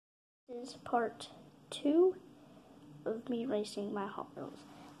This is part 2 of me racing my Hot Wheels.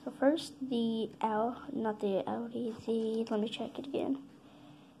 So first, let me check it again.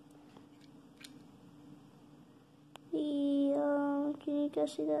 Can you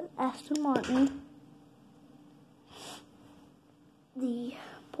guys see that? Aston Martin. The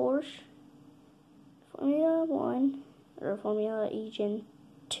Porsche Formula 1, or Formula E Gen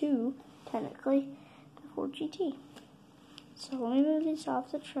 2, technically, the Ford GT. So let me move these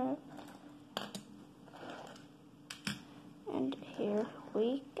off the track. And here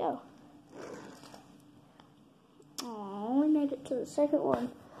we go. Oh, we made it to the second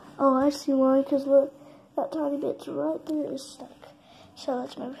one. Oh, I see why, because look, that tiny bit's right there is stuck. So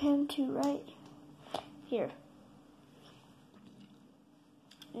let's move him to right here.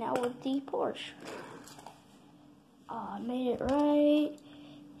 Now with the Porsche. Oh, I made it right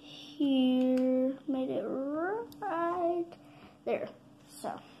here. Made it right there.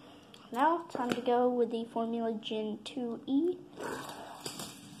 So now time to go with the Formula Gen 2E.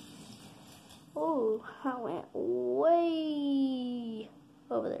 Oh, I went way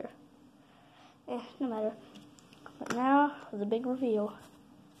over there. No matter. But now the big reveal.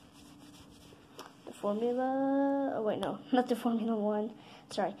 The Formula, oh wait, no, not the Formula 1.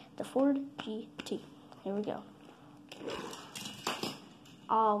 Sorry, the Ford GT. Here we go.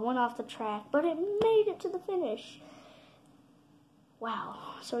 Oh, one off the track, but it made it to the finish.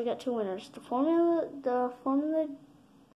 Wow. So we got two winners. The Formula